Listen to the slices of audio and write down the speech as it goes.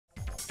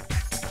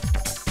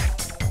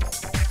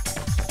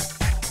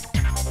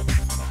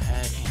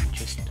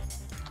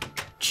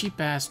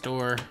cheap-ass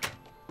door.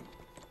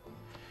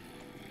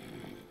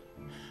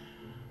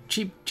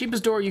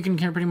 Cheapest door you can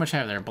pretty much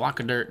have there.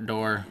 Block of dirt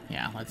door.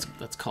 Yeah,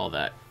 let's call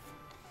that.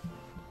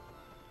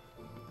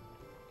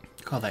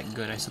 Call that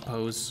good, I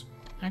suppose.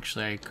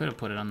 Actually, I could have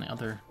put it on the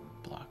other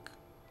block.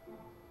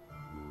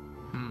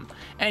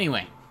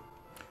 Anyway,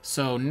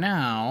 so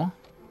now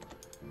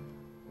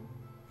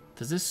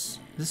does this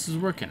is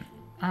working.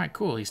 All right,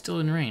 cool. He's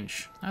still in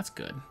range. That's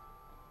good.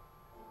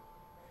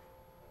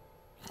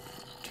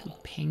 To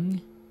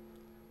ping.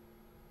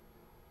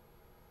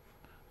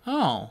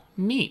 Oh,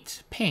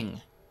 neat.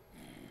 Ping.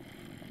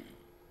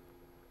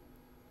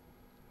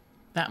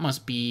 That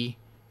must be...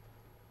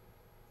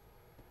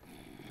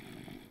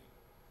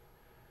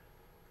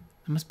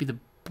 That must be the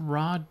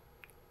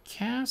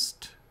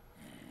broadcast?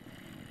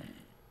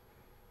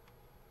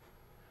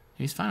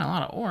 He's finding a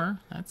lot of ore.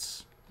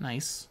 That's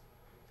nice,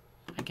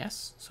 I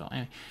guess. So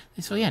anyway,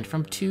 so yeah,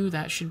 from 2,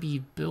 that should be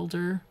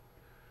builder.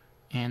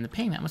 And the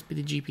ping, that must be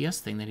the GPS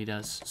thing that he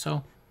does.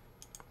 So,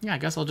 yeah, I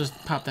guess I'll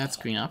just pop that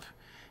screen up.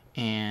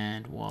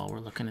 And while we're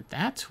looking at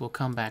that, we'll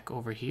come back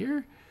over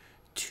here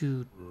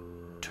to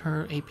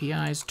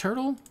API's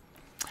turtle,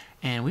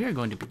 and we are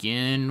going to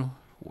begin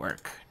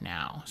work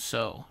now.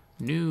 So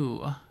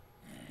new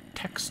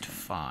text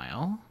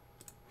file,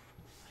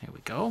 here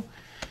we go,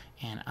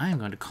 and I'm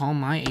going to call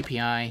my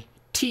API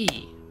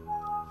T.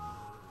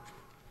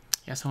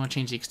 Yes, I want to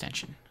change the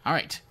extension. All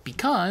right,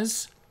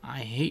 because I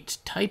hate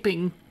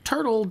typing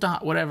turtle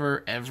dot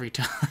whatever every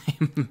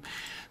time.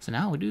 So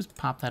now what we do is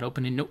pop that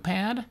open in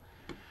Notepad.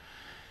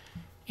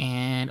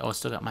 And, oh, I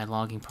still got my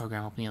logging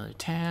program open in the other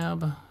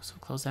tab. So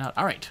close that out.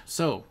 All right,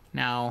 so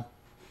now,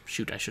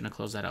 shoot, I shouldn't have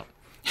closed that out.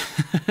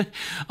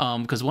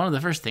 Because one of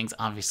the first things,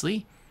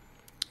 obviously,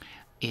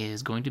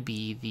 is going to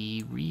be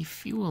the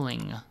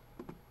refueling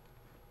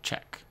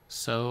check.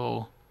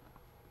 So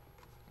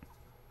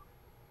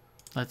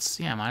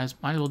let's, yeah, might as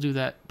well do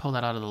that, pull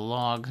that out of the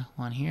log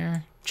one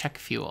here. Check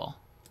fuel.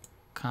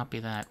 Copy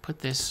that, put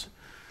this.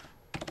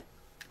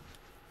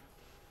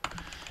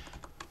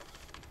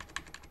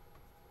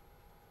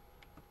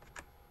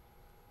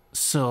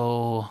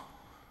 So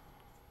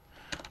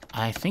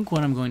I think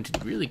what I'm going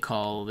to really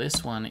call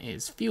this one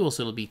is fuel.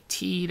 So it'll be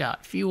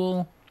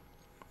t.fuel.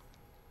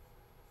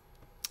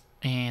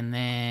 And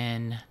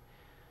then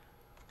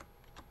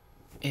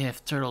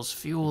if turtle's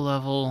fuel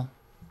level.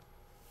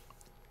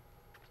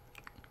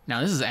 Now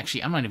this is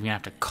actually, I'm not even gonna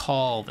have to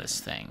call this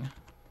thing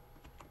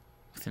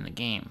within the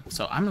game.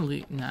 So I'm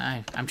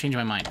gonna I'm changing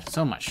my mind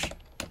so much.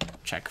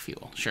 Check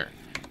fuel, sure.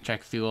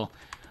 Check fuel.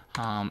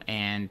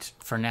 And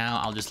for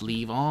now, I'll just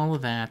leave all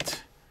of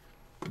that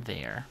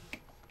there.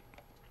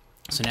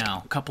 So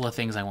now, a couple of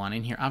things I want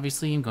in here.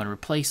 Obviously, I'm going to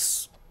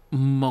replace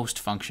most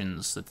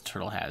functions that the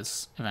turtle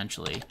has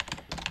eventually.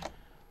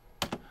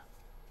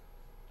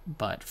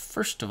 But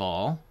first of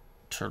all,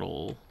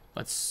 turtle,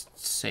 let's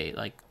say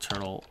like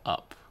turtle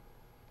up.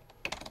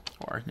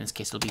 Or in this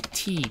case, it'll be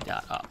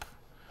t.up.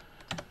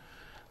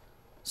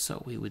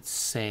 So we would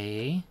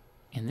say,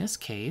 in this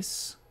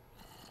case,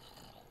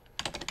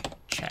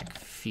 check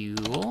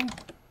fuel.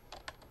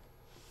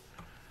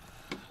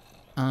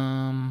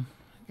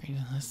 Greater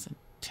than less than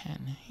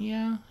 10.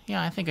 Yeah,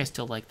 I think I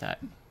still like that.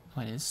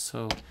 What is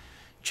so?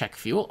 Check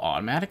fuel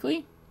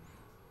automatically.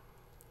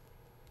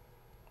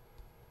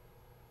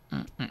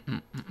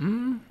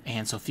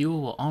 And so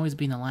fuel will always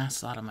be in the last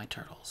slot of my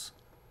turtles.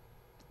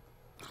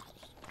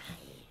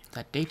 Is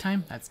that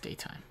daytime? That's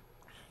daytime.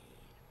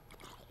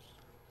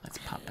 Let's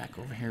pop back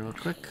over here real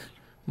quick.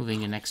 Moving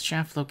to next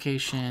shaft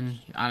location.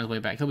 On his way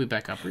back. He'll be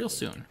back up real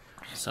soon.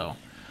 So,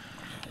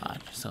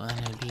 so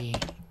then it'd be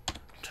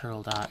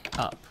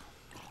turtle.up.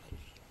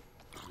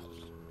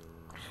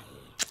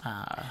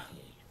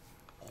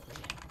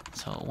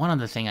 So one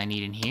other thing I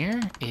need in here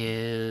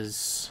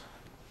is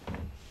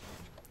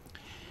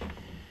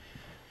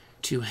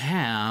to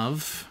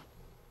have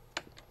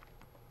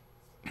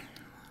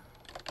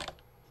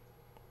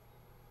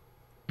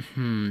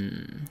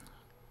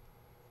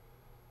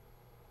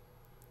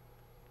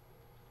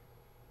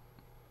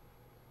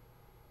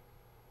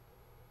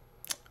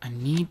I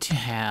need to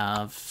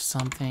have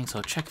something.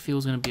 So check fuel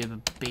is going to be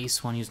the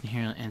base one using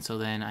here, and so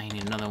then I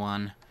need another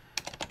one.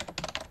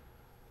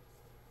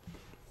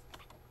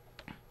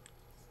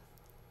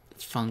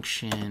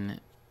 Function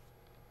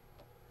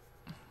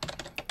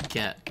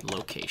get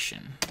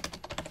location.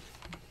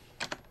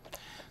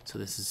 So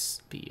this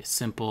is be a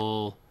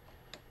simple.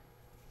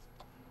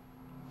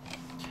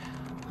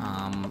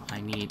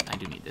 I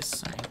do need this.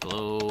 Sorry,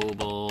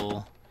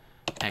 global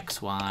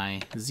X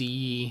Y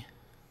Z.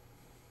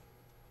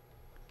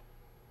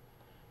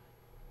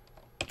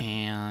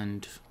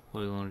 And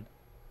what do we want?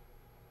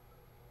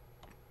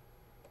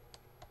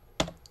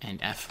 And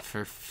F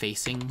for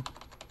facing.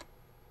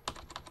 I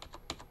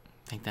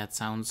think that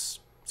sounds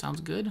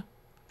good.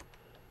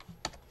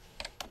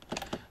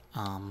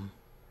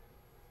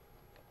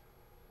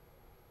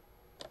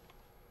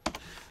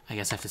 I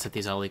guess I have to set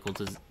these all equal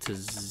to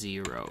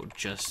 0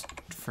 just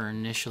for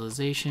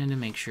initialization to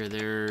make sure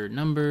they're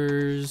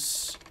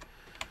numbers.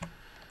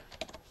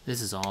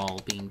 This is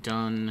all being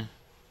done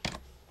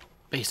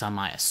based on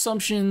my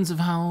assumptions of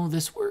how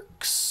this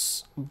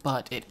works.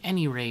 But at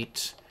any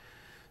rate,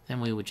 then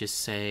we would just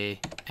say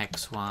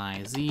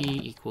XYZ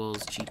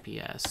equals GPS.locate.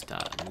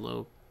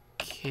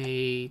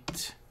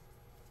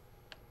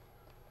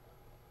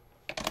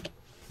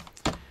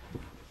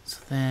 So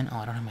then, oh,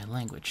 I don't have my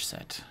language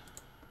set.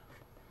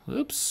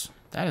 Whoops,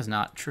 that is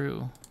not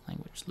true.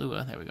 Language,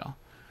 Lua, there we go.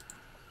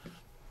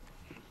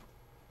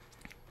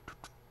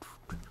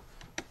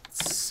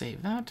 Let's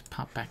save that,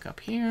 pop back up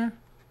here.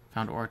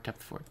 Found ore at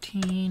depth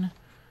 14.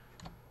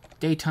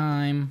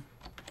 Daytime.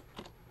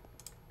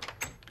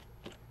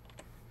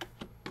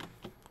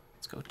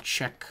 Let's go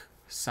check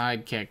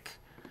sidekick.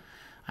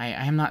 I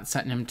am not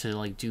setting him to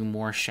like do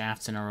more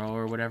shafts in a row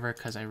or whatever,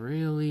 because I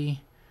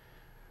really,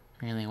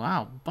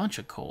 wow, bunch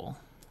of coal.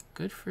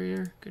 Good for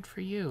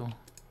you.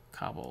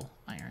 Cobble,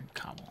 iron,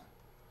 cobble.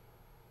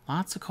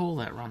 Lots of coal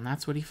that run.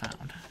 That's what he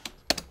found.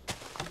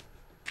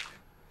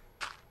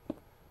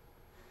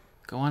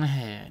 Go on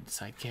ahead,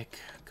 sidekick.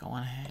 Go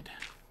on ahead.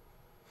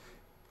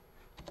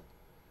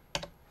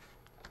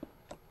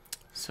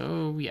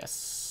 So,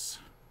 yes.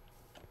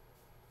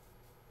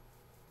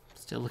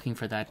 Still looking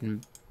for that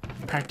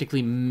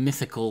practically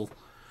mythical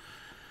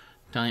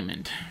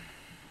diamond.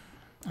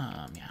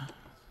 Yeah.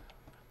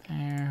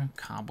 There,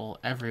 cobble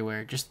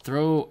everywhere. Just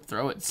throw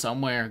it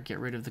somewhere. Get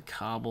rid of the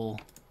cobble.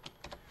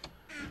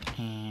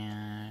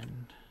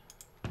 And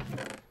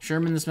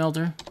Sherman the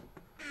smelter.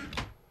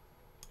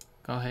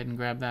 Go ahead and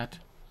grab that.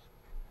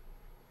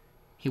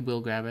 He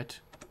will grab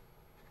it.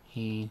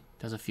 He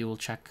does a fuel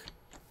check.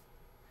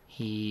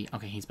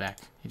 Okay, he's back.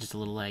 He's just a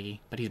little laggy,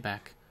 but he's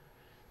back.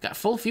 Got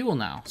full fuel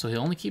now, so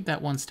he'll only keep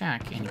that one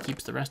stack, and he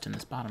keeps the rest in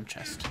this bottom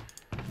chest.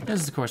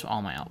 This is, of course,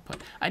 all my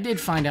output. I did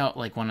find out,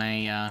 like, when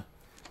I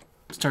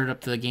started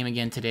up the game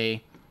again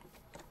today,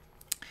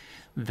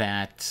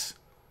 that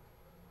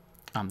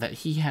that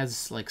he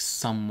has, like,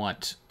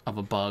 somewhat of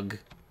a bug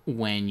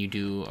when you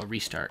do a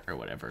restart or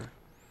whatever.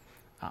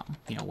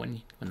 You know,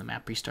 when the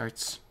map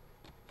restarts,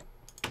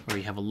 or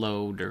you have a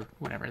load or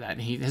whatever.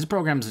 His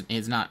program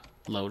is not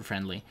load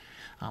friendly,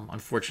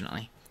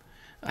 unfortunately.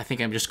 I think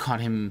I just caught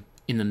him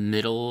in the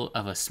middle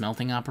of a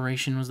smelting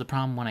operation was the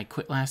problem when I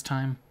quit last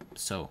time.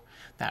 So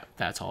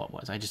that's all it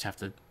was. I just have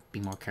to be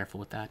more careful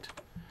with that.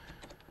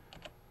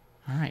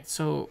 All right,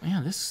 so yeah,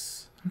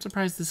 I'm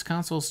surprised this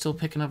console is still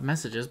picking up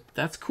messages.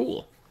 That's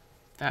cool.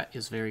 That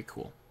is very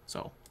cool.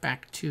 So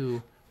back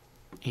to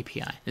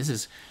API. This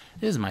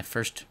is my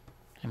first.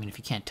 I mean, if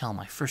you can't tell,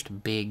 my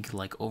first big,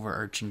 like,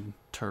 overarching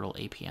turtle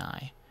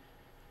API.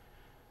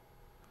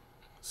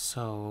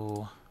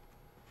 So,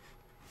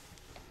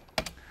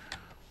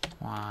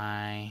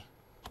 y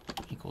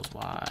equals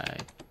y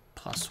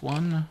plus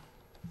 1,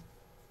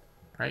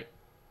 right?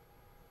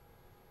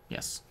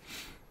 Yes.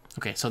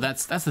 Okay, so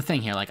that's the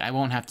thing here. Like, I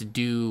won't have to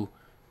do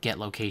get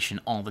location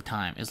all the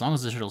time. As long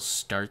as the turtle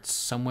starts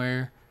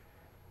somewhere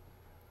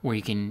where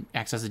you can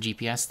access the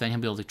GPS, then he'll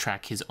be able to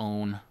track his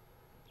own.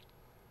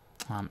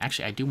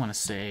 Actually, I do want to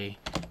say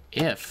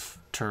if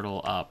turtle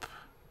up.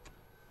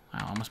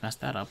 Wow, I almost messed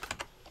that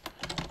up.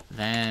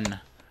 Then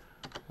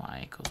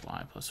y equals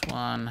y plus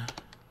 1.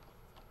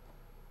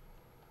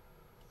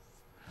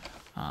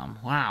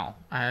 Wow,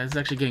 it's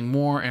actually getting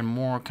more and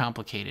more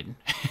complicated.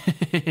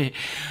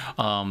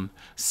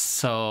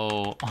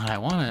 So what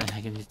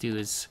I can do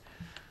is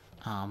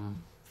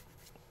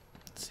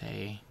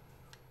say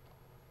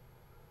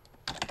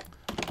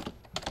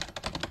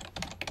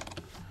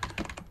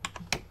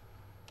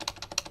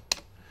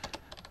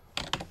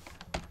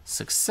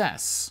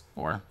success,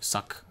 or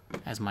suck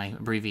as my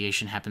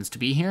abbreviation happens to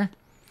be here,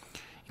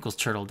 equals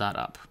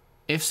turtle.up.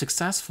 If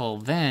successful,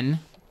 then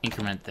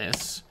increment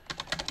this,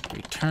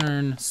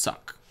 return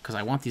suck, because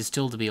I want these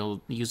still to be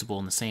usable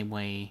in the same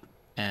way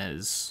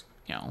as,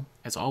 you know,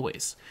 as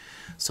always.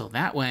 So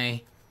that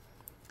way,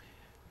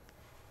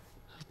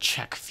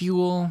 check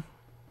fuel.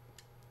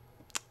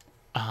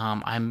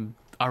 I'm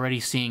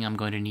already seeing I'm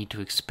going to need to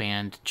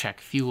expand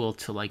check fuel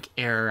to, like,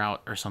 error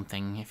out or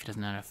something if he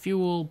doesn't have enough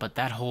fuel, but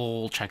that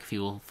whole check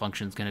fuel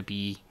function is going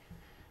to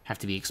have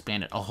to be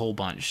expanded a whole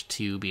bunch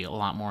to be a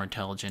lot more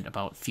intelligent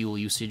about fuel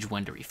usage,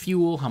 when to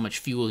refuel, how much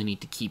fuel you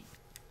need to keep,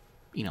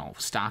 you know,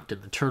 stocked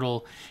in the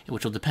turtle,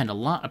 which will depend a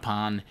lot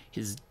upon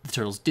the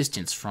turtle's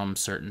distance from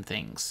certain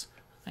things.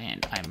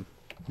 And I'm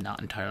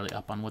not entirely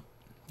up on what,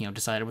 you know,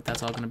 decided what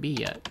that's all going to be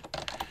yet.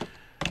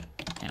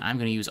 And I'm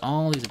going to use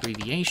all these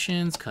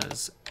abbreviations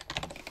because,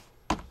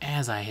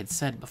 as I had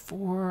said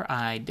before,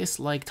 I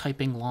dislike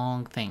typing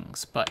long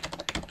things.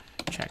 But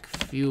check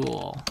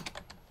fuel.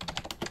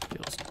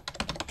 Fuel's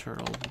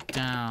turtle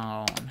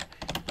down.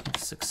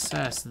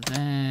 Success,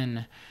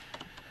 then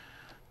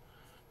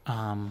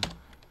y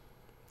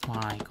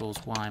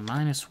equals y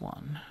minus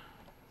 1.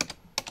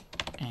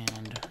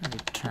 And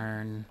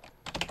return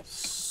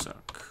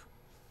suck.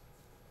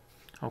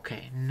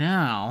 Okay,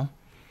 now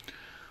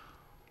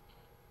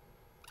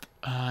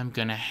I'm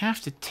gonna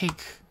have to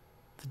take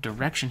the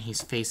direction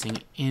he's facing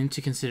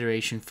into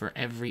consideration for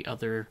every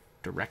other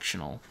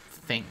directional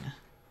thing.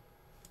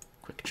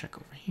 quick check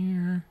over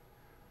here.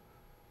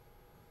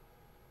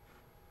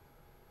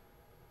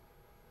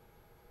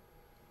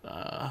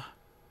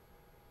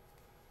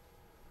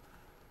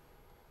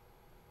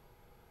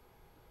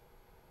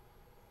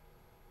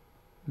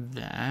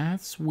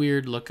 That's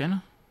weird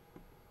looking.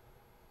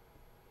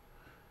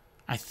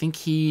 I think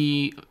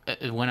he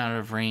went out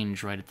of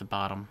range right at the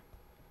bottom.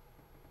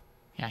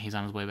 Yeah, he's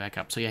on his way back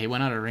up. So yeah, he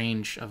went out of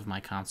range of my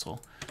console.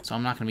 So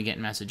I'm not going to be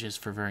getting messages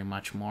for very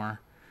much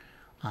more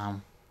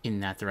in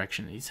that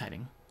direction that he's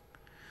heading.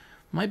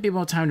 Might be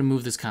about time to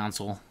move this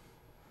console.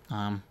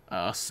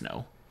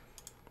 Snow.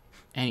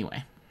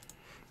 Anyway.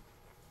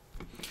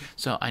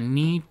 So I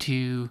need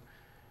to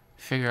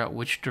figure out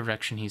which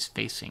direction he's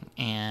facing.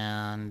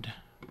 And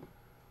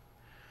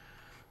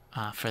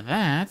for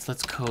that,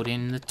 let's code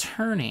in the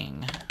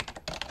turning.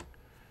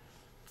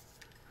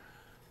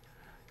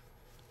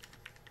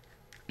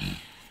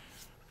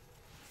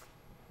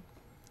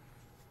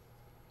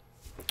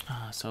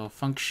 So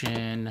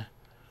function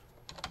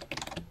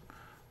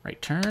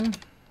right turn,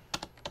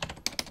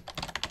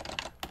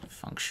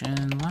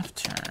 function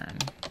left turn.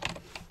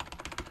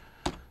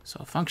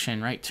 So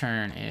function right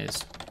turn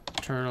is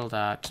turtle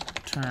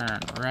dot turn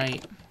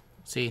right.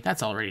 See,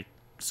 that's already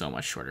so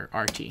much shorter.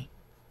 RT.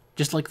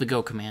 Just like the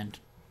go command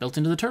built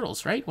into the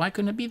turtles, right? Why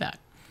couldn't it be that?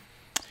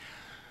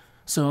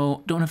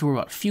 So don't have to worry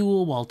about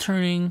fuel while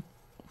turning.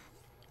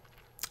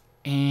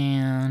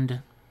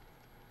 And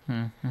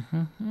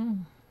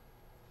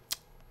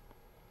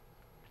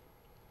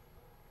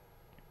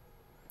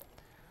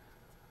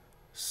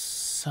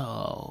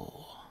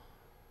so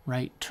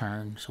right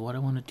turn. So what I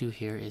want to do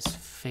here is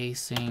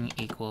facing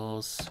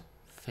equals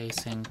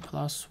facing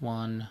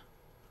 +1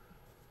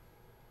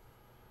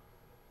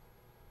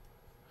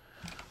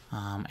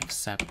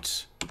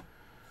 except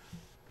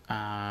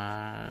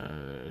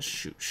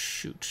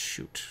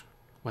shoot.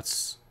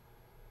 What's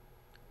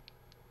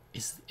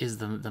is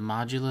the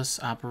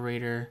modulus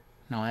operator?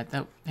 No,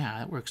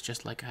 that works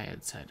just like I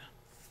had said.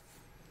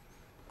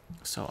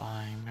 So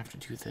I'm gonna have to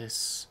do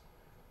this.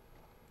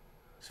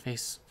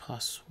 Face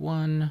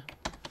 +1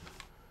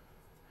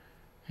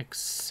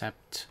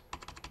 except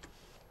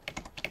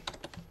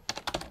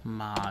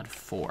mod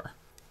 4.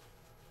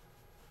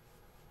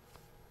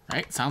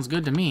 Right, sounds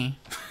good to me.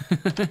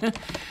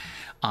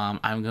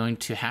 I'm going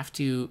to have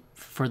to,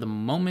 for the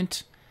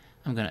moment,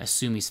 I'm going to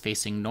assume he's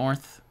facing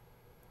north,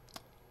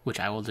 which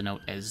I will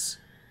denote as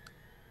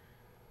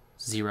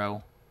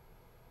 0.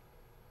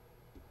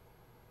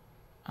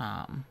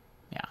 Yeah,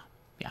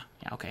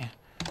 okay.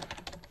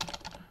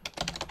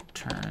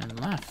 Turn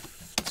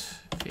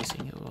left,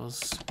 facing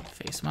equals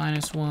face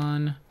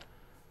 -1.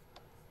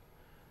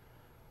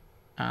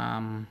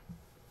 Now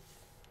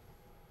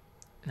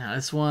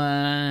this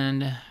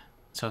one,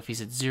 so if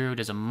he's at 0,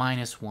 does a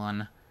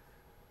 -1.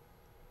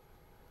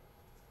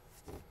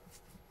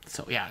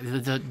 So yeah,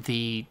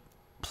 the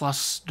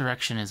plus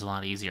direction is a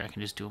lot easier. I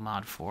can just do a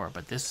mod 4,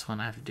 but this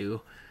one I have to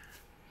do.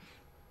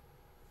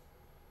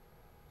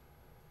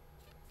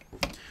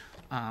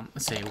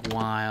 Let's say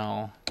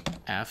while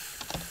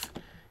f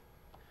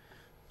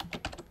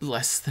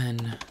less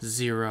than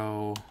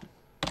 0,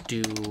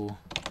 do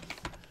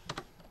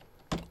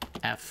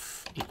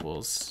f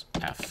equals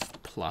f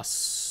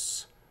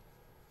plus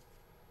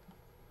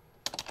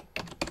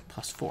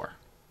 4.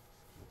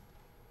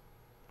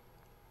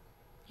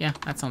 Yeah,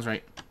 that sounds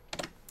right.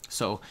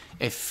 So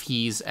if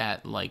he's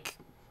at like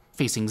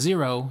facing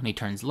 0 and he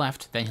turns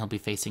left, then he'll be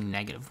facing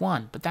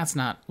 -1. But that's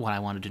not what I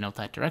want to denote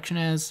that direction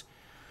as.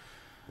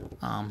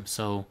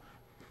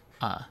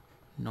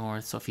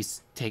 North. So if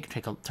he's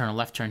turn a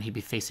left turn, he'd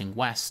be facing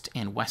west,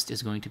 and west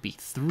is going to be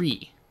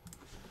 3.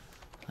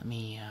 Let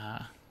me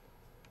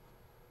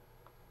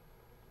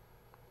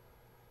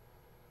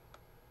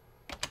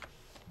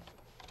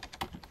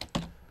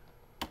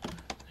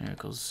there it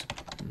goes.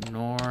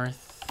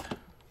 North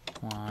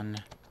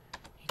 1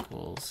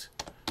 equals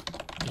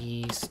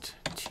east,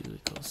 2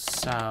 equals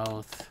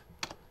south,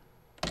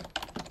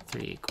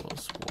 3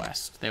 equals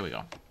west. There we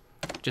go.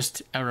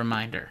 Just a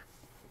reminder.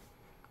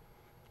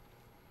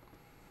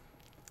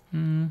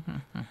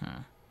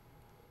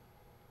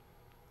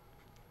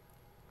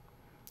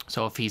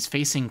 So if he's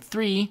facing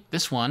 3,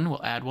 this one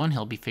will add 1.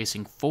 He'll be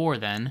facing 4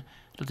 then.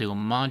 It'll do a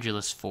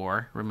modulus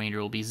 4. Remainder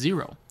will be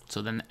 0.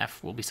 So then the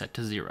f will be set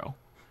to 0.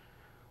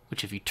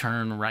 Which if you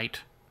turn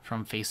right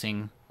from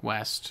facing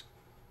west,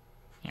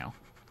 you know,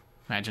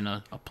 imagine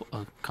a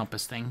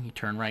compass thing. You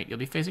turn right, you'll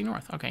be facing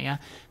north. Okay, yeah.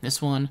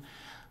 This one,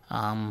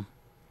 I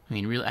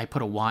mean, really, I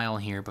put a while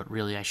here, but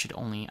really I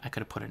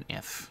could have put an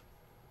if.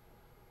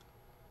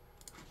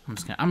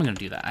 I'm gonna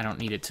do that. I don't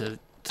need it to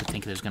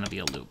think there's gonna be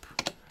a loop.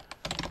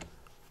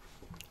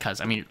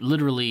 Because, I mean,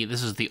 literally,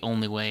 this is the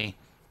only way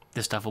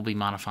this stuff will be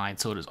modified,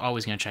 so it is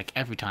always gonna check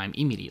every time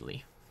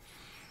immediately.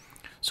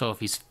 So if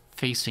he's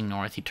facing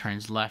north, he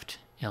turns left,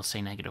 it'll say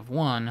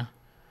 -1,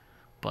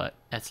 but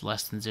that's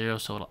less than 0,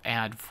 so it'll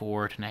add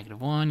 4 to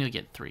 -1, you'll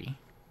get 3.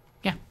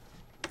 Yeah.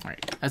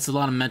 Alright, that's a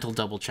lot of mental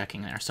double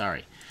checking there,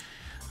 sorry.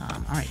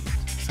 Alright,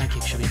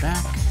 Sidekick should be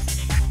back.